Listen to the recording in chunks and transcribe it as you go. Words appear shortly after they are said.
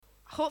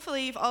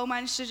hopefully you've all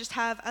managed to just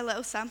have a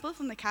little sample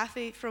from the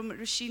cafe from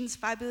Roisin's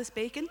Fabulous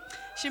Bacon.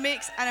 She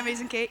makes an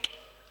amazing cake.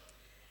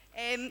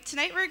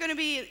 Tonight we're going to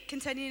be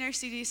continuing our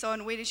series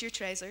on Where is Your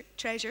Treasure?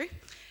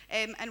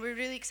 And we're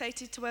really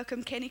excited to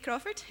welcome Kenny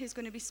Crawford, who's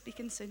going to be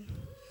speaking soon.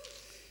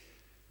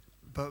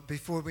 But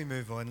before we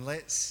move on,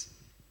 let's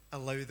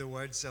allow the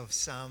words of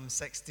Psalm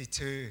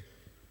 62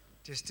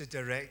 just to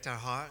direct our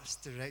hearts,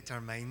 direct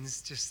our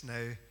minds just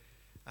now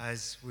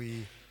as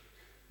we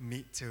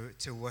meet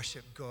to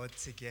worship God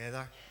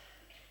together.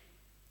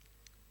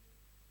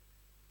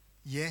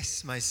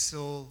 Yes, my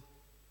soul,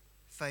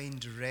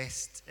 find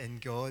rest in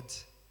God.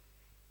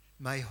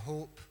 My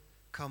hope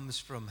comes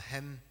from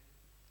Him.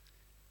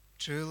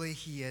 Truly,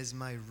 He is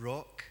my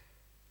rock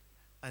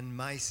and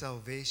my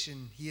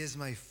salvation. He is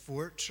my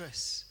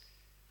fortress.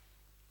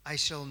 I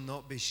shall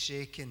not be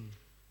shaken.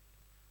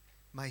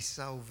 My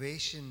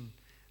salvation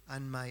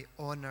and my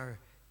honor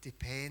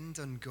depend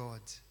on God.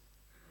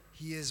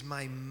 He is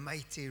my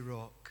mighty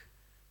rock,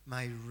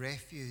 my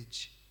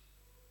refuge.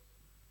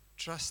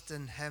 Trust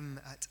in Him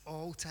at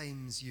all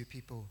times, you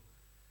people.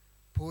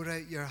 Pour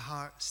out your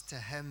hearts to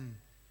Him,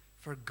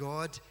 for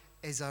God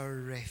is our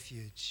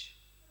refuge.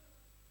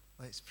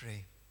 Let's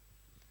pray.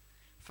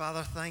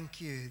 Father, thank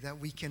you that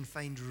we can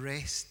find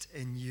rest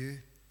in you.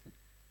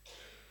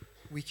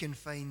 We can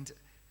find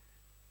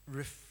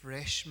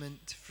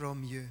refreshment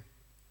from you.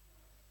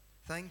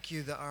 Thank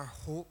you that our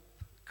hope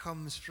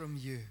comes from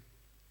you,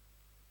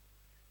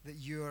 that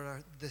you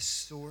are the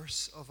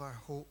source of our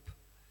hope,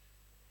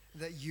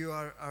 that you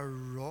are our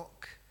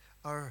rock,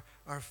 our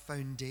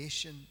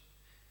foundation,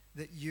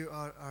 that you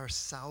are our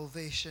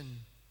salvation,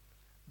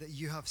 that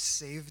you have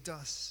saved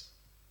us,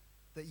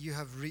 that you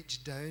have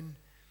reached down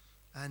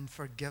and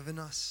forgiven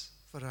us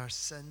for our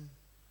sin.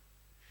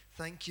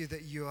 Thank you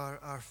that you are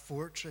our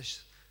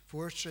fortress.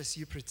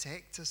 You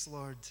protect us,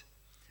 Lord.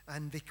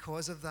 And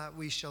because of that,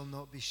 we shall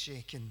not be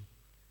shaken.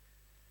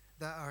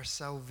 That our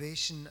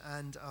salvation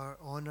and our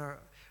honor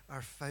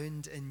are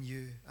found in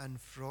you and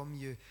from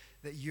you.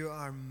 That you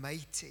are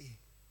mighty,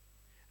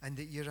 and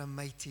that you're a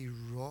mighty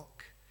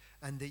rock,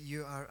 and that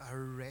you are our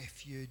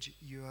refuge.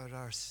 You are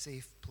our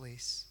safe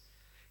place.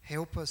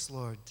 Help us,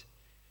 Lord,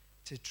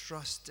 to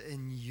trust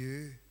in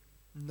you,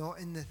 not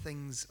in the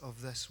things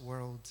of this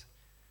world,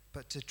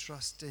 but to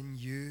trust in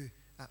you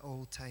at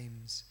all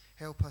times.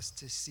 Help us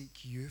to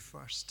seek you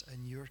first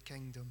and your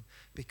kingdom,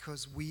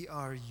 because we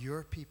are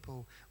your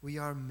people. We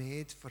are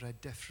made for a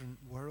different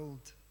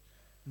world,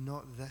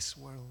 not this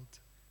world.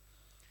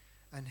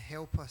 And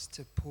help us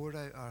to pour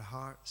out our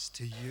hearts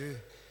to you,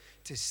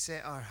 to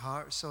set our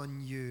hearts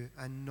on you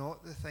and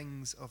not the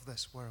things of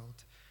this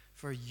world,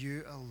 for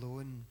you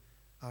alone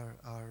are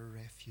our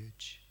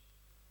refuge.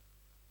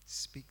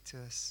 Speak to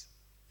us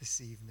this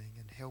evening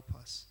and help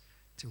us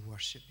to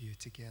worship you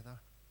together.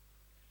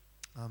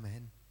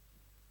 Amen.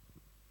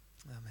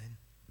 Amen.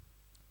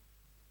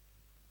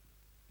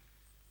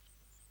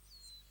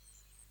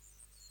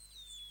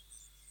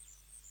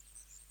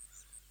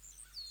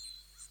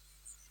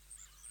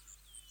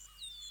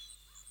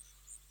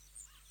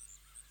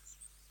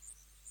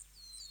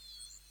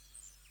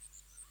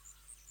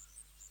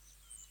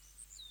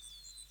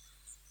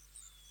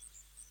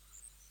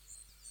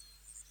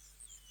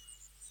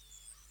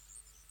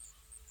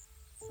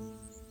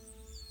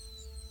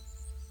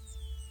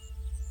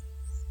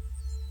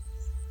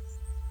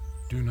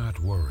 Do not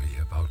worry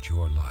about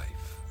your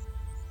life,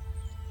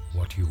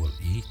 what you will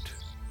eat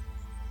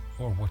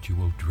or what you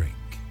will drink,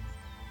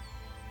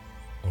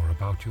 or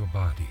about your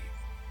body,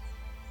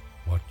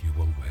 what you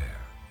will wear.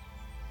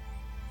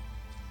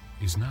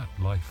 Is not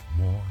life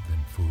more than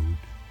food,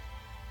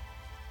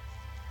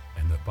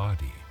 and the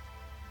body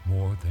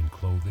more than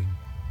clothing?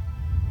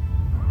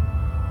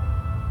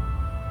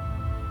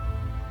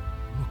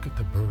 Look at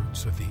the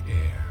birds of the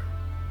air.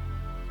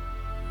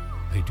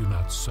 They do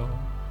not sow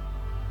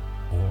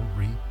or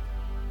reap,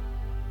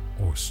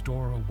 or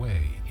store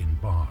away in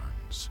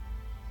barns.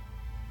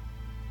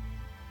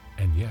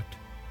 And yet,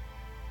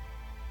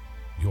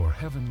 your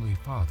heavenly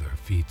Father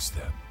feeds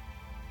them.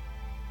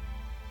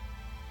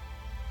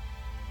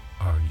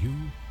 Are you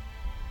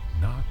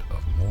not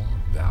of more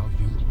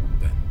value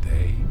than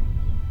they?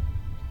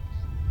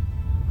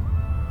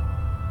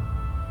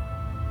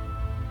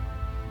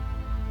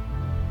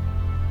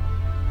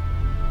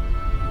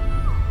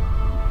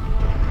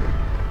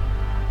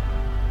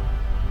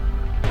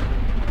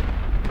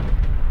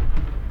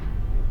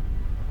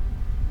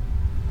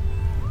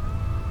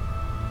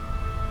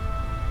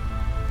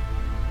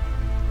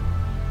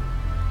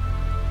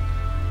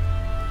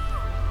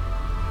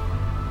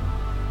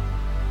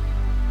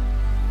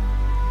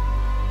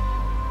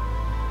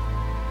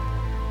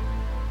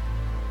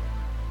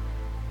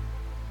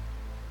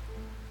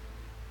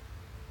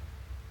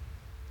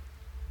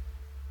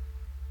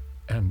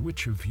 And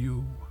which of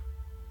you,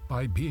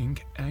 by being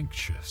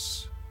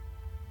anxious,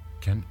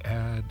 can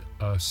add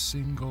a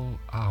single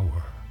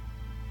hour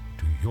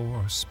to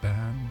your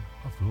span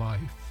of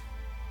life?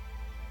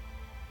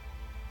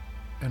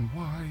 And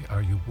why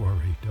are you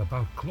worried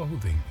about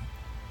clothing?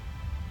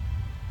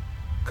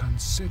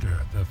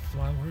 Consider the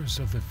flowers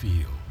of the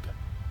field,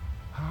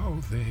 how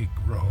they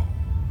grow.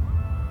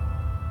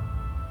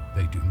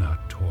 They do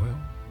not toil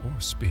or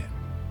spin.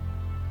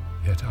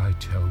 Yet I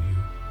tell you,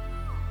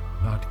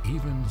 not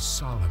even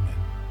Solomon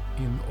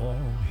in all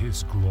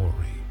his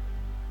glory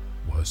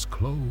was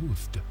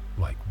clothed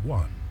like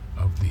one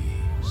of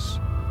these.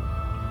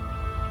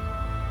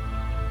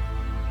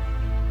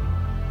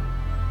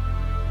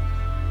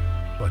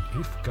 But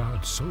if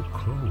God so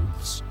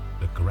clothes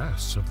the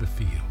grass of the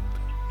field,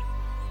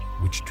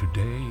 which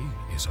today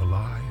is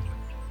alive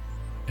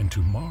and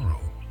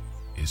tomorrow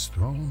is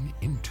thrown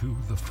into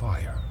the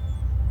fire,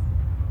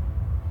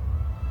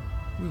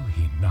 will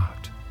he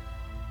not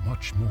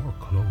much more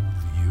clothe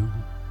you,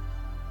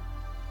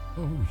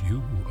 O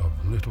you of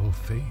little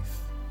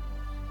faith?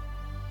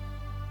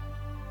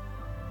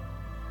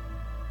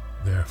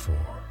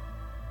 Therefore,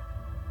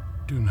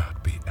 do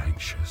not be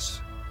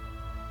anxious,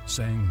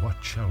 saying, what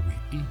shall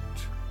we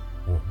eat,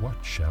 or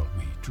what shall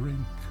we drink,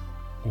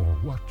 or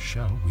what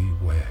shall we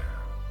wear?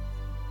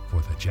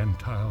 For the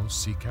Gentiles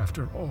seek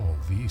after all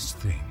these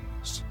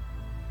things,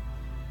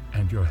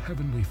 and your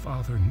heavenly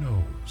Father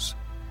knows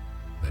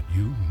that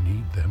you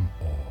need them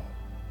all.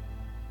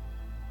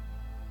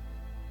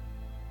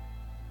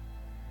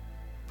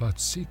 But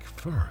seek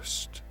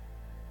first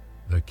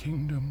the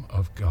kingdom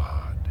of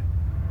God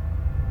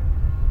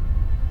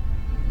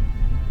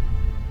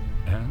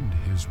and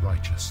his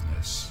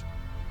righteousness,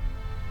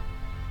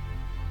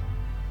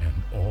 and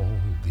all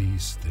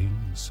these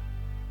things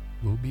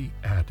will be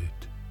added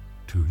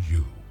to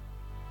you.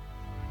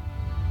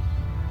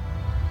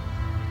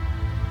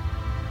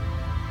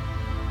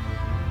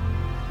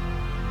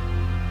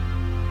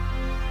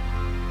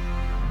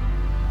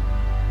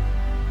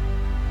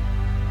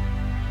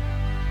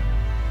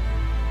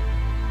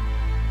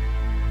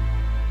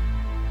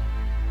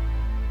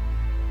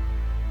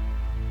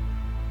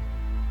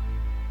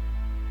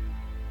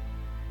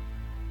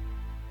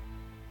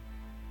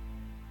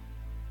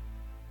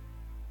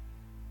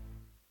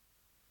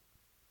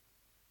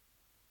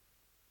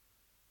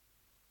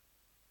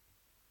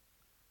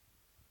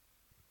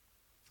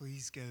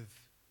 Please give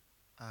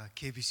a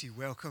KBC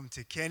welcome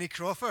to Kenny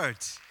Crawford.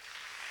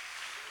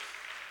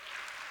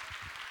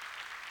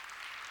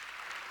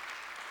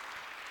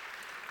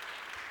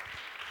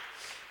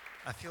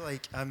 I feel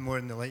like I'm more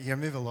in the light here.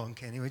 Move along,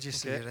 Kenny, would you,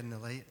 so Okay. you're in the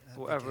light? That'd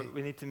be Whatever, great.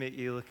 we need to make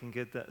you looking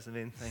good, that's the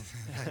main thing.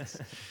 Thanks.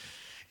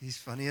 He's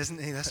funny,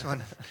 isn't he, this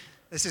one?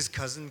 This is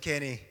cousin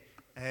Kenny.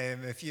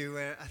 If you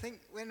were, I think,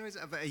 when was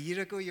it, about a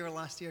year ago, you were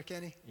last year,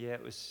 Kenny? Yeah,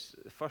 it was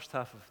the first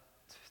half of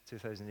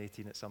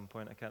 2018 at some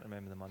point, I can't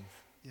remember the month.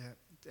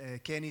 Yeah,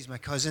 Kenny's my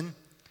cousin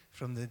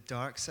from the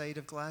dark side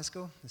of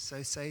Glasgow, the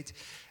south side.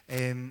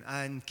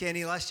 And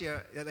Kenny, last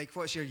year, like,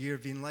 what's your year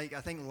been like?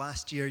 I think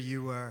last year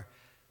you were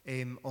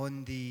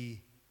on the,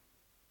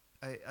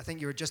 I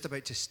think you were just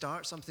about to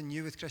start something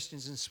new with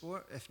Christians in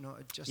Sport, if not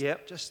it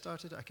just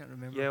started. I can't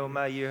remember. Yeah, well,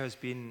 my year has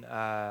been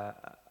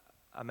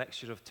a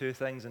mixture of two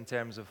things in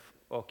terms of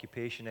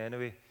occupation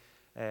anyway.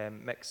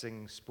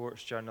 Mixing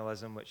sports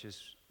journalism, which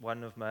is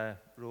one of my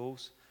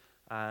roles,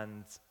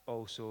 and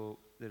also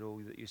the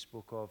role that you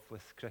spoke of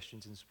with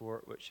Christians in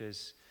Sport, which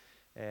is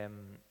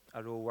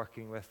a role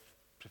working with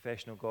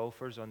professional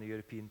golfers on the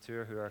European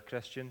Tour who are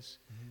Christians,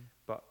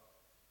 but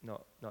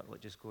not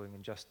like just going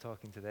and just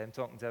talking to them,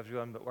 talking to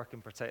everyone, but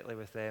working particularly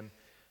with them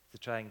to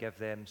try and give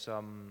them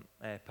some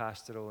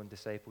pastoral and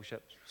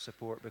discipleship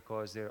support,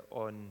 because they're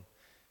on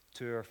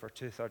tour for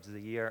 2/3 of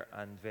the year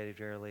and very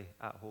rarely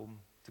at home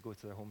to go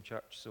to their home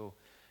church. So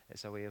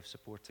it's a way of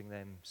supporting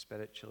them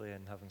spiritually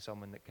and having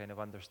someone that kind of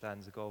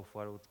understands the golf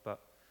world but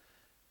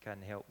can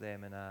help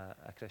them in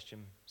a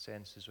Christian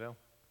sense as well.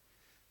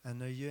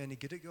 And are you any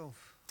good at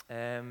golf?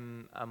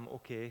 I'm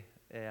okay.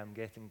 I'm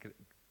getting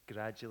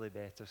gradually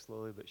better,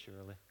 slowly but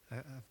surely.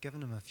 I've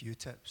given him a few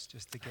tips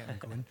just to get him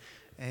going.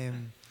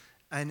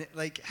 And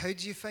like, how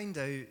do you find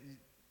out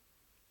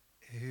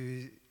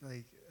who,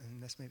 like,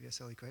 and this might be a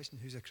silly question,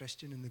 who's a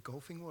Christian in the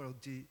golfing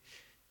world?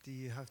 Do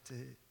you have to?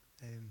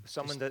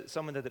 Someone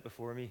did it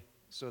before me.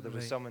 So there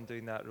was Right. someone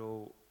doing that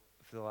role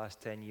for the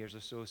last 10 years or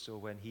so. So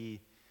when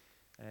he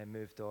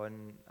moved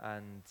on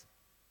and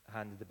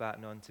handed the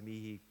baton on to me,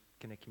 he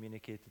kind of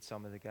communicated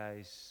some of the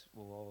guys,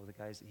 well, all of the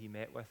guys that he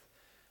met with.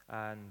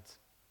 And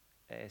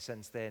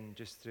since then,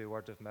 just through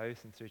word of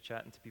mouth and through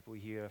chatting to people,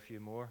 you hear a few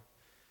more.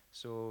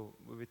 So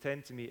we would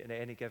tend to meet in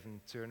any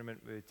given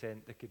tournament.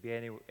 There could be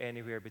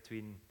anywhere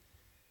between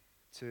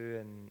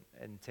 2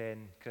 and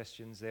 10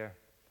 Christians there.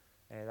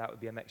 That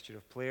would be a mixture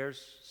of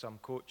players, some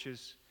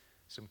coaches,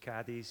 some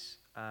caddies,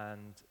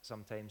 and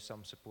sometimes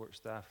some support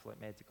staff, like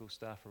medical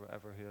staff or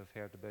whatever, who have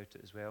heard about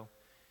it as well.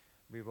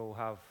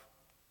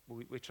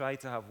 We try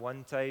to have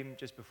one time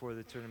just before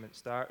the tournament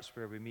starts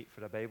where we meet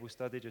for a Bible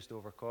study just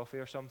over coffee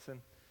or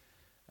something.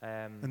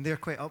 And they're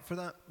quite up for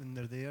that when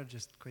they're there,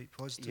 just quite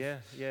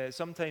positive. Yeah.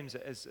 Sometimes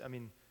it is. I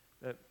mean,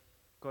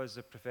 because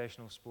they're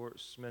professional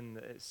sportsmen,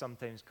 it's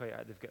sometimes quite.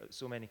 They've got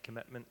so many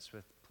commitments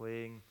with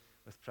playing,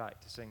 with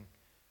practicing,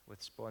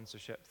 with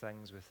sponsorship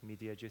things, with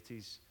media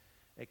duties.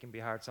 it can be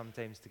hard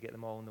sometimes to get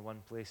them all in the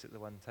one place at the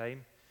one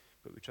time.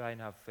 But we try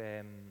and have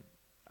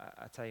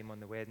a time on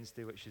the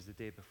Wednesday, which is the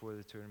day before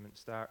the tournament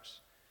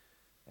starts.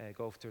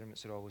 Golf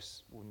tournaments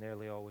are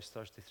nearly always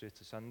Thursday through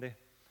to Sunday.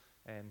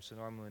 So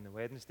normally on the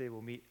Wednesday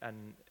we'll meet,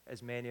 and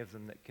as many of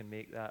them that can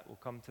make that will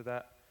come to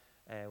that.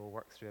 We'll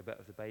work through a bit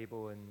of the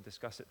Bible and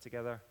discuss it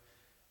together.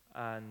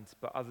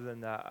 But other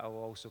than that, I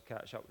will also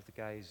catch up with the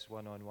guys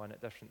one-on-one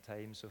at different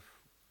times. So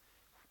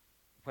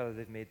whether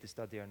they've made the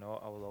study or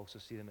not, I will also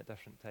see them at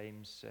different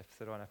times. If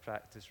they're on a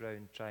practice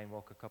round, try and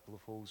walk a couple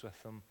of holes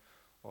with them,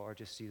 or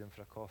just see them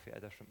for a coffee at a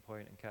different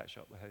point and catch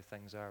up with how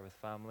things are with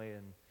family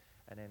and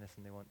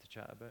anything they want to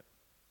chat about.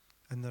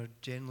 And they're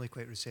generally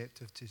quite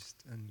receptive to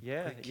and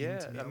Yeah. quite keen to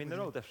meet I up mean, with they're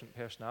you. all different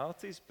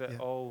personalities, but Yeah.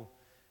 all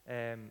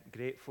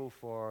grateful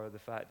for the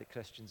fact that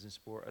Christians in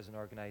Sport as an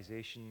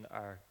organisation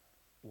are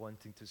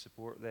wanting to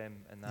support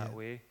them in that Yeah.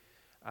 way.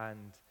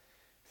 And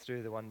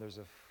through the wonders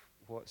of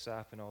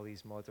WhatsApp and all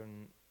these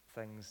modern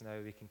things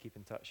now, we can keep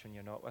in touch when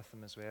you're not with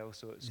them as well.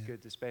 So it's Yeah.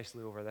 good,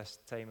 especially over this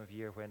time of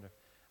year when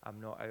I'm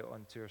not out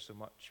on tour so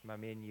much. My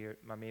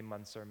main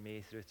months are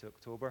May through to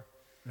October.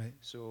 Right.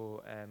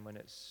 So when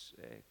it's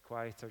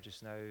quieter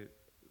just now,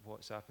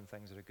 WhatsApp and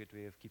things are a good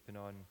way of keeping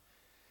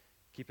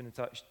in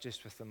touch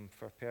just with them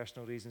for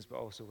personal reasons, but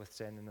also with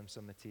sending them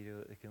some material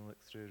that they can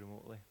look through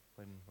remotely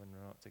when we're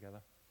not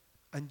together.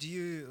 And do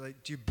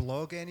you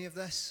blog any of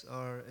this,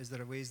 or is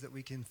there ways that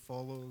we can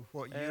follow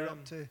what you're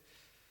up to?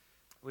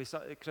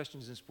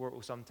 Christians in Sport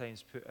will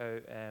sometimes put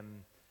out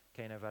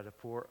kind of a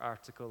report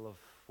article of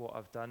what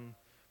I've done.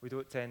 We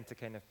don't tend to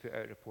kind of put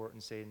out a report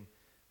and saying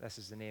this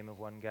is the name of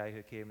one guy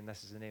who came and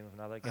this is the name of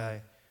another guy.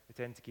 Aye. We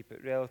tend to keep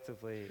it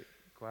relatively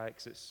quiet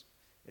because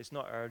it's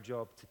not our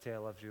job to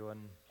tell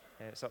everyone.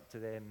 It's up to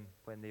them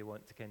when they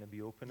want to kind of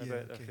be open Yeah,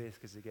 about their okay. faith,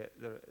 because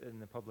they're in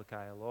the public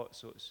eye a lot,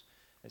 so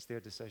it's their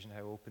decision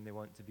how open they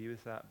want to be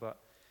with that. But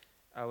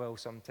I will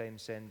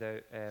sometimes send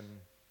out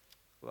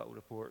little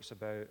reports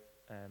about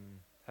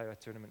how a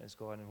tournament has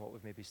gone and what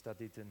we've maybe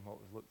studied and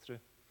what we've looked through.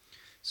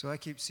 So I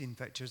keep seeing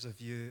pictures of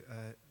you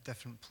at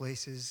different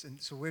places.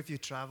 And so where have you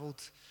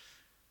travelled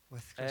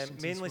with Christians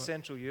in Mainly Sport?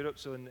 Central Europe.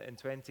 So in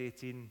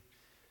 2018,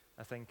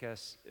 I think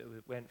it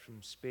went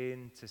from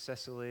Spain to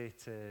Sicily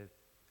to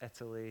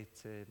Italy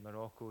to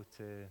Morocco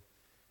to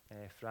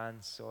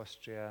France,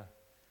 Austria,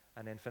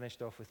 and then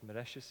finished off with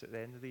Mauritius at the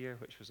end of the year,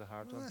 which was a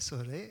hard Oh, one. that's all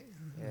right.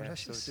 Yeah,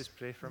 Mauritius. so just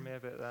pray for me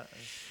about that.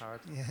 It's hard.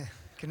 Yeah.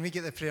 Can we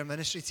get the prayer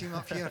ministry team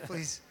up here,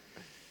 please?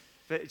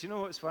 But do you know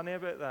what's funny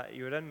about that?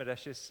 You were in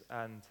Mauritius,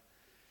 and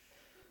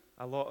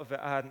a lot of it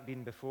I hadn't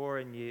been before,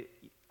 and you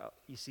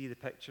see the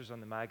pictures on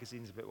the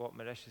magazines about what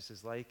Mauritius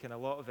is like, and a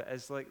lot of it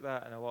is like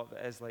that, and a lot of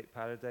it is like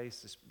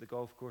paradise. The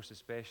golf course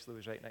especially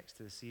was right next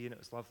to the sea, and it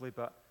was lovely,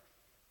 but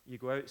you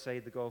go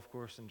outside the golf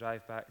course and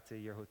drive back to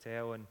your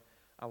hotel, and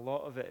a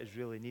lot of it is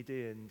really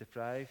needy and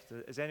deprived.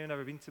 Has anyone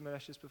ever been to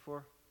Mauritius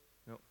before?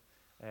 No.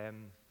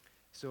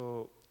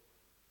 So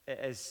it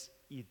is,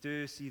 you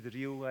do see the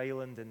real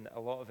island, and a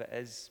lot of it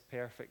is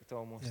perfect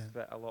almost, Yeah.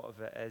 but a lot of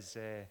it is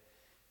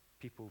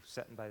people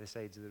sitting by the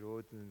sides of the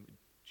road and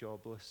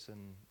jobless,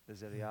 and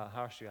there's a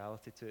harsh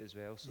reality to it as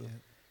well. So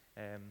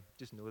Yeah.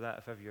 just know that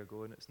if ever you're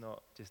going, it's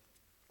not just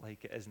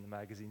like it is in the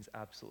magazines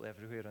absolutely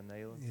everywhere on the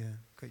island. Yeah,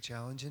 quite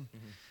challenging.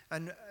 Mhm.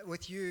 And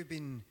with you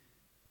being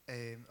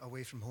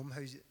away from home,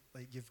 how's it,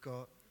 like you've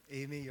got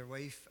Amy, your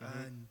wife,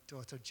 Mhm. and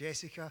daughter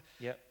Jessica,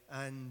 Yep,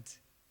 and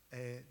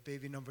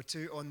baby number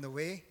 2 on the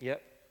way.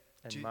 yep,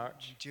 in Due-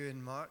 March. Due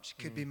in March.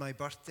 Could Mhm. be my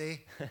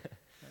birthday.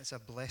 That's a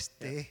blessed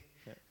Yeah,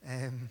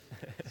 day.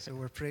 So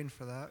we're praying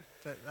for that.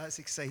 But that's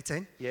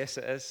exciting. Yes,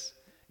 it is.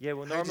 Yeah,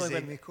 well, How does normally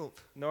Amy cope?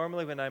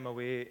 when I'm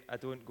away, I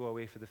don't go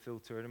away for the full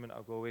tournament.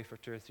 I'll go away for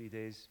 2 or 3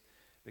 days,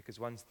 because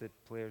once the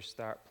players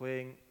start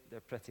playing, they're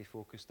pretty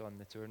focused on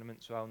the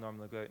tournament. So I'll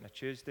normally go out on a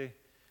Tuesday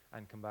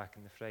and come back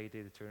on the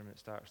Friday. The tournament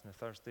starts on the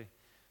Thursday.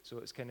 So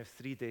it's kind of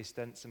 3-day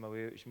stints I'm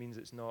away, which means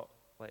it's not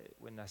like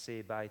when I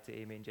say bye to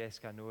Amy and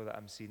Jessica, I know that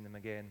I'm seeing them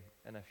again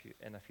in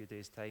a few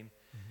days' time.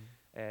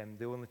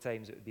 The only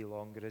times it would be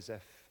longer is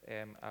if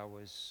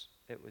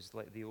it was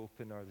like the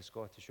Open or the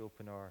Scottish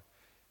Open or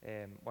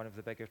one of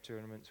the bigger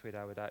tournaments where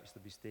I would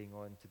actually be staying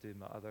on to do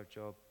my other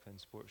job in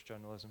sports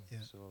journalism.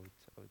 Yeah. So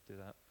I would do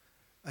that.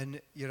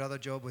 And your other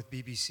job with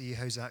BBC,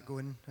 how's that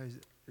going?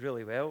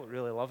 Really well,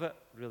 really love it,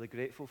 really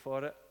grateful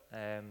for it.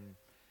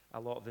 A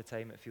lot of the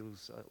time it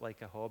feels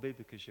like a hobby,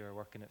 because you're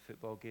working at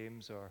football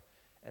games or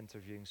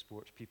interviewing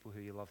sports people who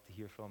you love to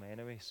hear from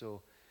anyway.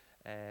 So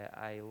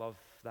I love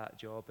that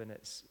job, and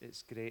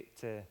it's great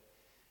to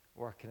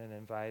work in an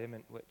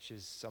environment which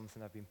is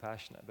something I've been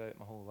passionate about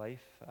my whole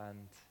life.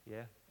 And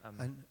yeah,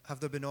 And have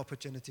there been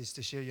opportunities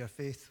to share your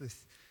faith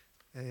with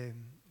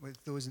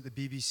those at the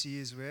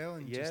BBC as well?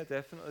 And yeah,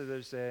 definitely.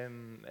 There's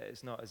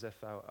it's not as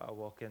if I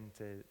walk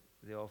into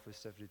the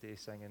office every day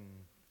singing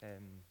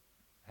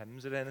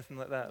hymns or anything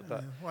like that,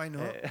 but why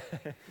not?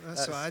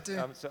 That's what I do.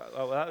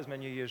 Well, that was my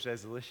New Year's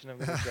resolution. I'm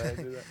going to try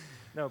to do that.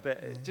 No,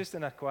 but just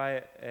in a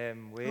quiet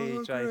way,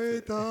 Oh, try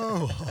great to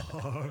thou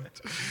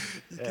art.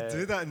 You could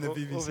do that in the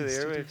BBC over the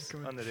studio. airwaves Come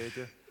on. on the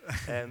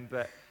radio.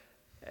 But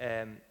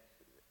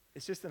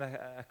it's just in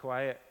a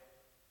quiet,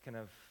 kind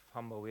of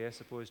humble way, I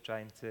suppose,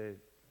 trying to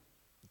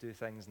do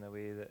things in a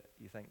way that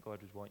you think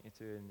God would want you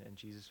to and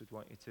Jesus would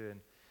want you to. And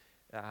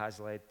that has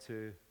led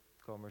to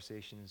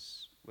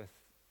conversations with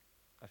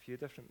a few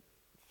different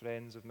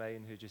friends of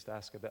mine who just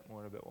ask a bit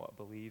more about what I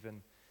believe,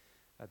 and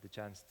I had the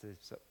chance to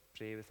sort of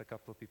pray with a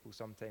couple of people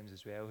sometimes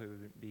as well who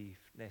wouldn't be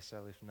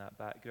necessarily from that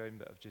background,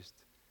 but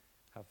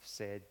have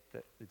said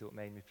that they don't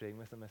mind me praying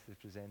with them if they've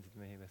presented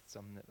me with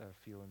something that they're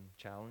feeling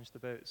challenged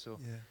about. So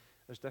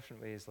there's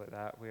different ways like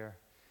that where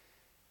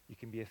you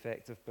can be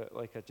effective, but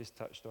like I just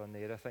touched on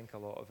there, I think a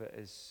lot of it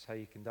is how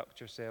you conduct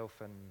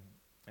yourself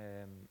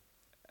and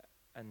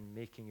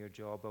making your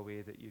job a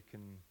way that you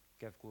can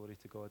give glory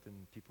to God,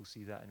 and people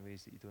see that in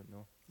ways that you don't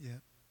know. Yeah.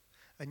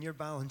 And you're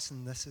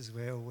balancing this as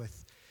well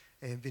with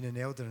being an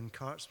elder in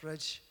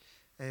Cartsbridge.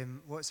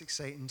 What's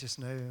exciting just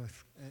now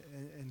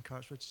in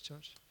Cartsbridge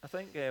Church? I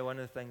think one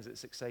of the things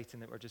that's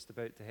exciting that we're just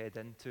about to head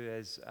into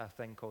is a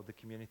thing called the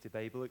Community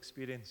Bible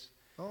Experience.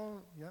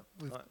 Oh, yeah.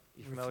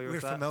 You familiar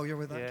with that? We're familiar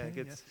with that. Yeah, Kenny,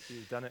 good. yes.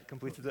 You've done it,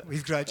 completed it.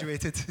 We've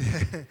graduated.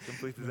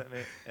 Completed it,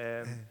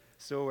 mate.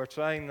 So we're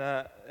trying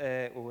that.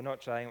 Well, we're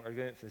not trying. We're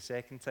doing it for the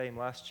second time.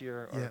 Last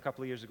year, or a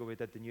couple of years ago, we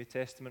did the New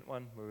Testament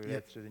one, where we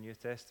read through the New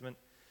Testament.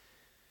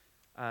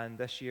 And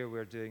this year,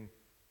 we're doing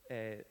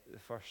the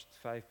first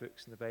 5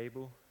 books in the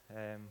Bible,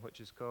 which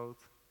is called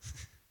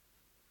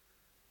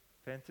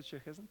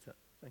Pentateuch, isn't it?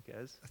 I think it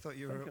is. I thought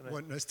you were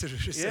wanting us to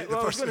recite yeah, the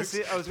well, first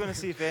I was going to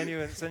see if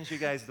anyone, since you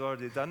guys had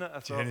already done it, I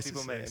thought Genesis,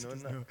 people might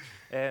have known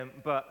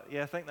that. But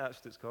yeah, I think that's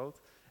what it's called.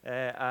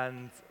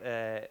 And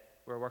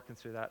we're working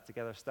through that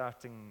together,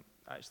 starting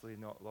actually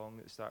not long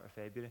at the start of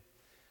February,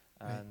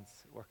 and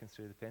working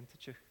through the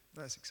Pentateuch.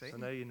 That's exciting.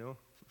 So now you know.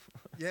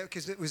 Yeah,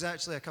 because it was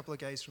actually a couple of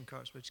guys from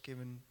Cartsbridge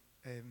came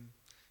and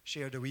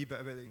shared a wee bit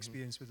about the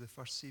experience with the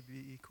first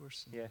CBE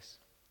course. Yes.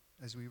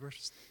 As we were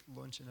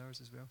launching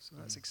ours as well. So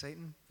that's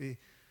exciting. We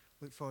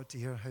look forward to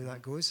hear how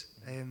that goes.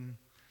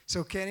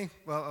 So Kenny,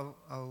 well,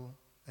 I'll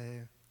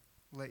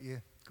let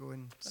you go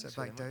and sit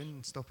back down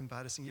and stop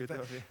embarrassing you a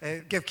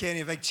bit. Give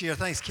Kenny a big cheer.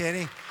 Thanks,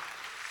 Kenny.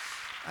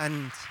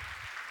 And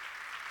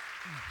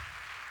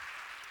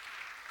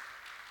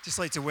just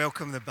like to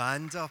welcome the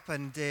band up,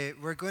 and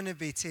we're going to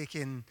be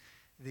taking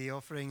the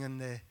offering on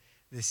the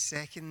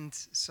second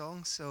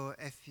song. So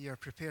if you're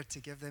prepared to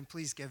give, then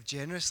please give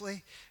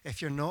generously.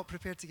 If you're not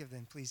prepared to give,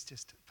 then please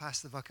just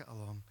pass the bucket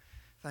along.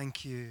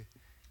 Thank you,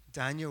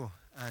 Daniel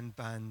and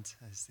band,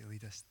 as they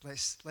lead us.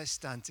 Let's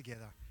stand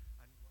together.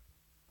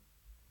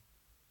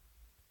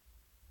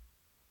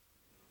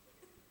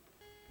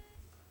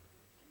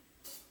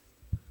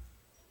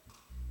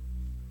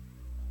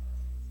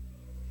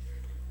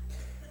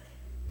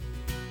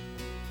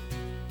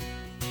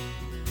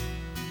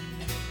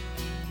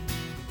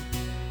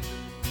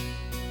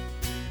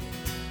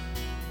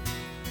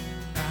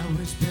 I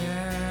was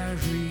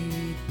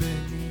buried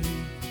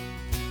beneath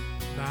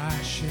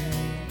my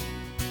shame.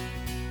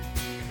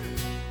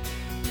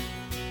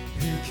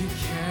 Who could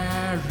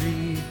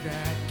carry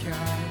that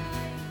kind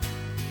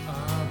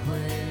of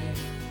weight?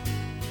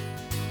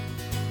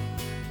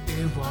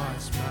 It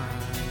was my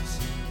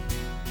sin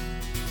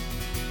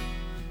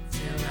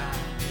till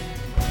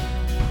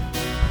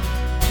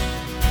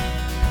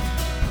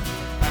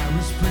I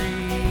was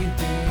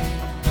breathing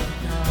but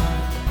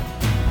not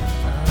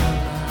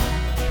alive.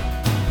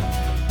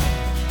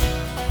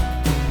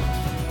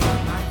 But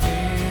my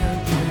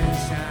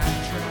failures I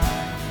tried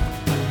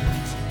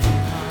to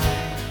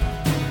hide.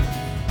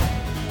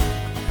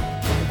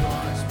 It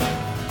was my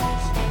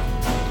sin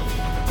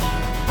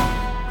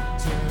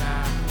till I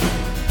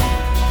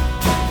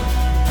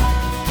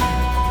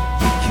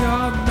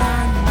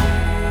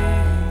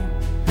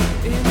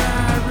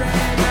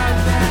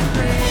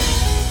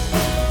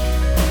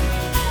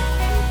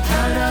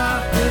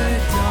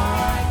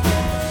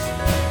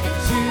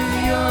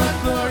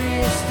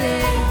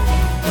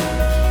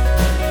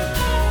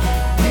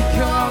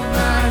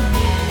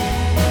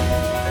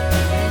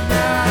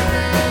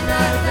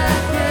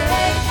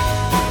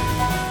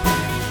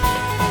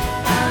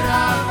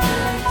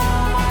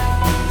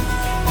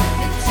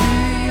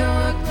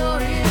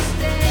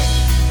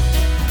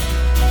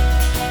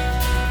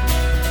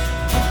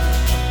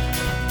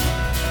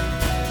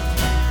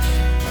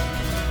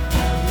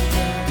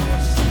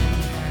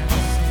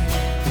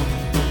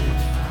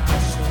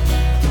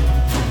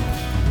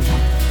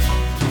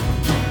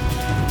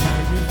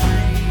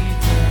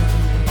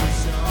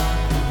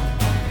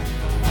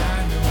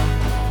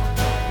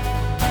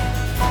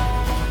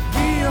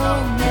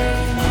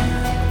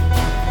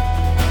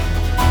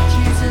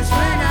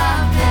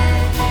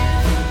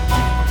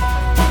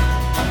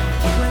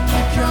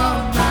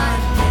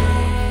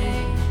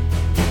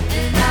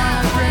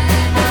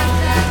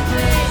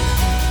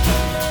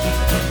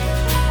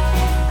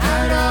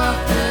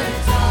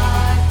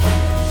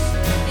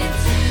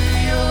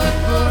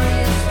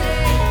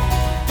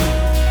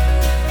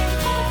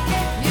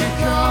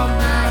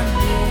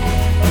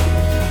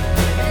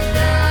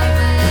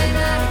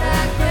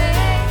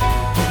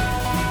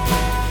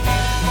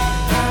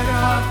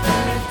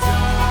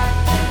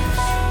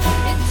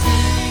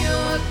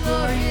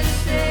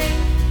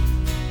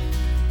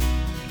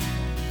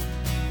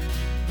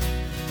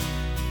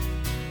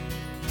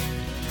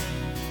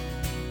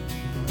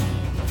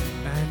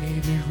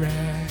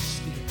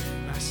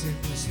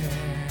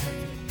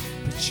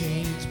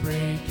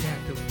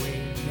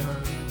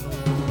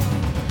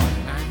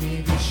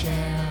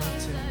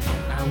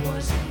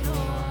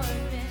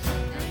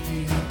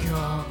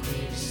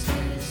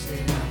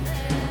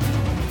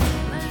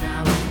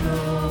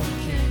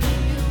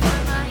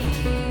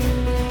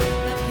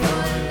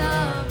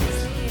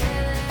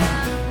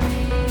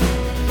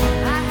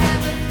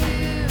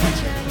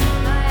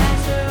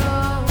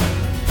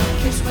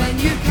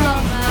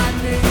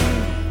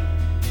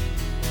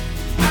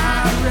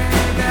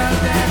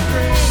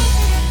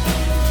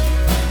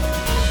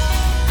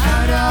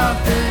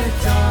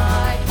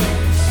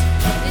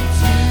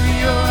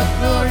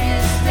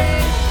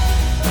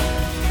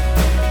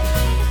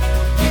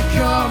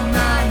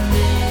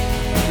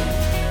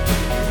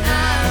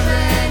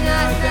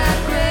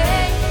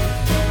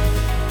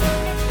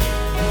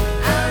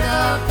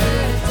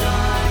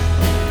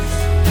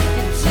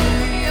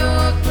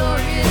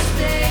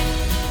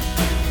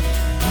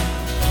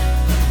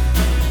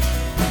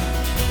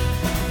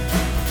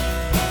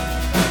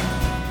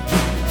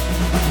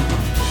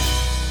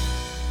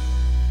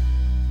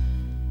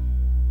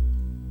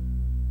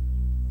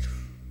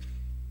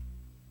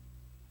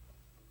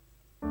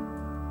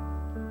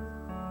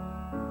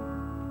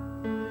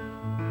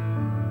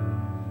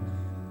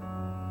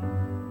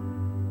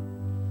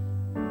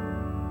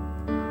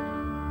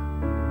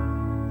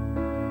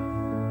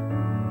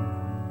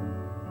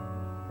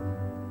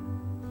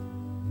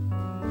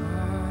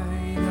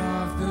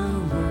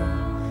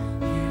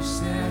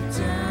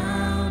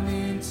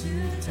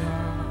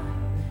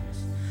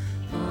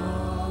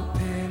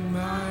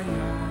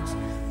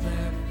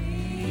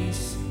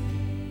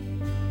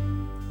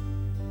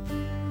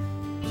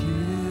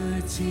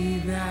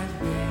that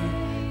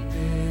made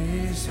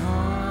this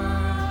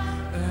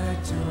heart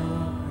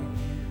adore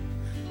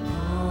you.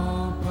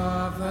 Hope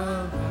of a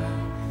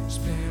life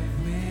spent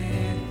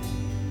with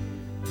you.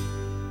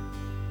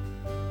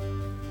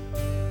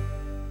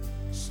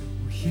 So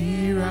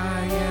here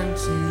I am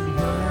to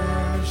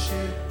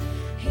worship.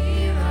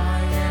 Here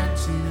I am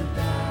to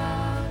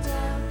bow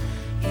down.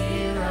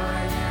 Here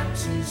I am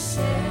to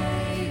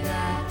say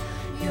that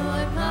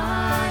you're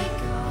my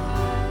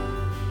God.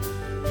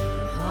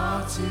 You're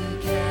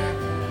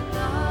altogether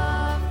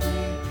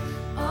lovely,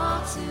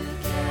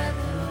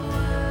 altogether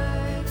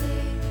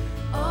worthy,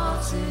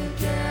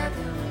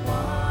 altogether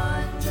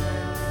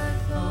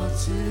wonderful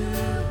to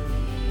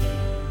me.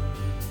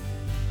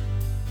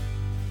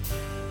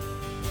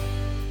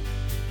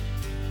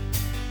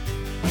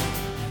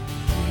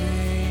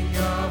 King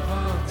of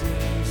all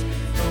days,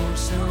 oh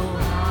so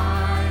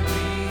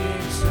highly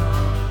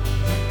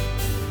exalted,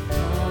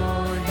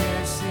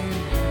 glorious in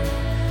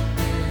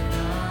heaven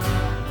above.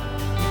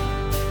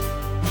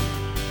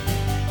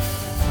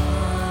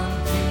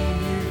 King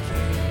who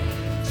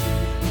came to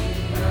the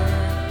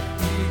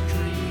earth you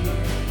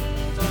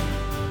created,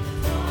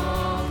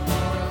 all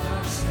for the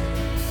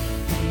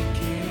sake he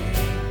came.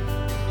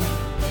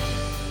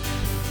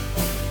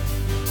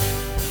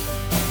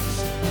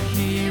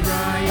 Here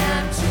I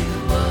am to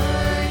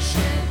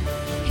worship.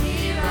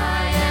 Here I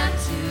am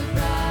to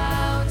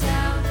bow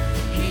down.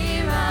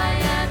 Here I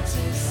am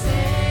to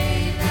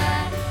say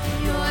that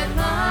you're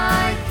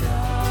my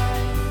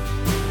God.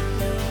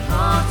 You're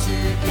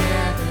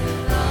altogether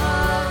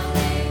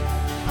lovely,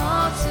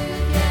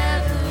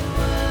 altogether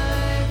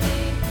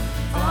worthy,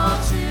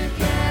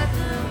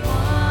 altogether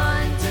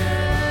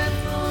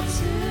wonderful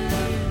to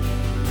me.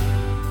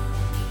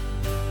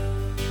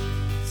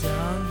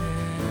 I'll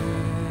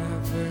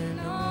never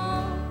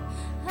know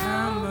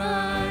how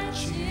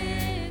much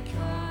it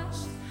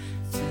costs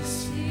to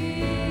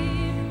see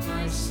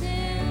my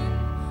sin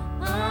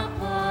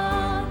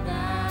upon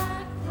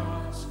that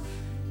cross.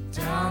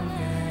 I'll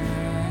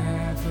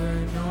never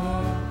know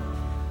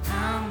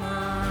how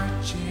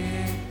much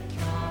it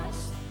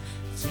costs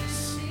to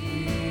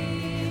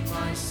see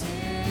my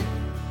sin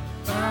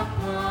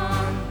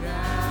upon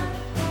that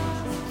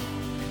cross.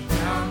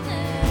 I'll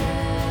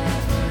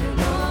never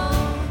know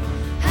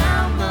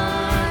how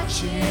much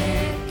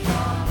it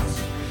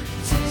costs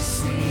to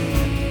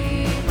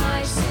see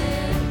my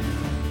sin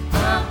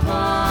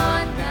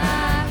upon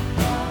that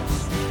cross.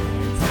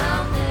 And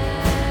I'll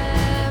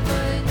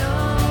never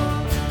know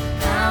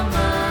how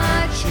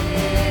much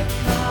it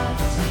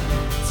costs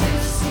to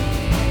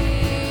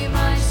see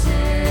my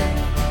sin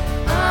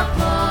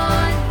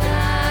upon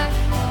that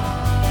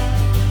cross.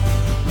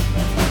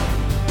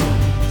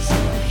 So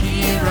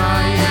here I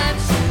am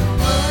to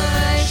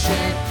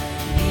worship.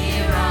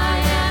 Here I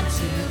am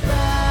to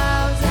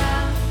bow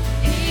down.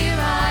 Here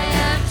I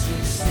am to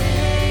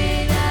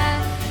say that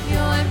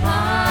you're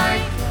my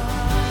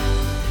God.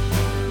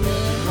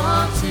 You're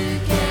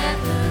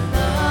altogether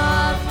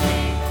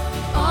lovely,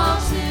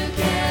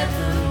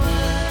 altogether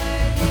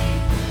worthy,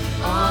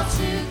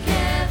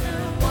 altogether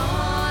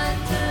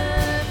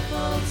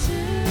wonderful to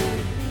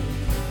me.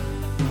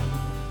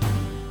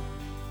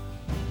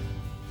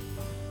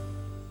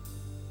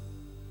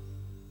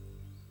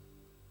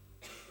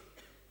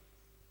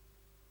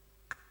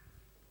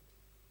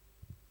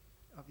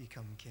 Up you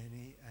come,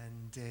 Kenny,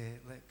 and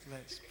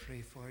let's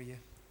pray for you.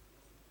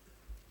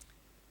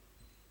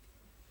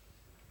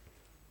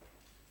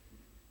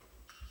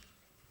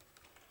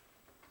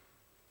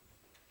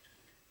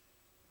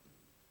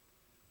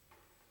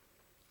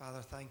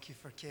 Father, thank you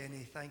for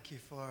Kenny. Thank you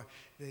for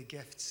the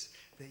gifts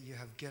that you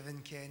have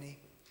given Kenny.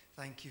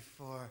 Thank you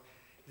for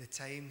the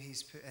time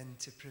he's put in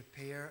to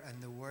prepare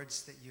and the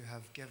words that you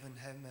have given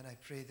him. And I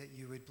pray that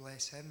you would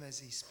bless him as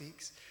he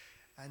speaks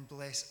and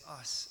bless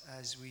us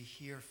as we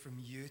hear from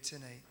you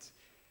tonight.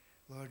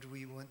 Lord,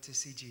 we want to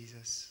see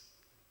Jesus.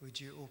 Would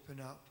you open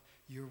up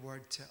your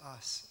word to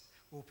us?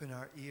 Open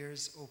our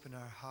ears, open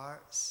our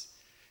hearts,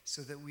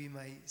 so that we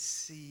might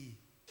see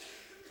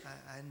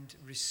and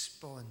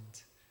respond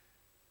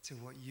to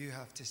what you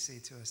have to say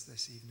to us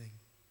this evening.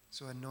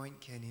 So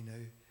anoint Kenny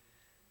now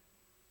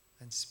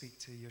and speak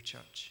to your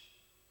church.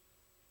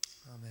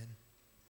 Amen.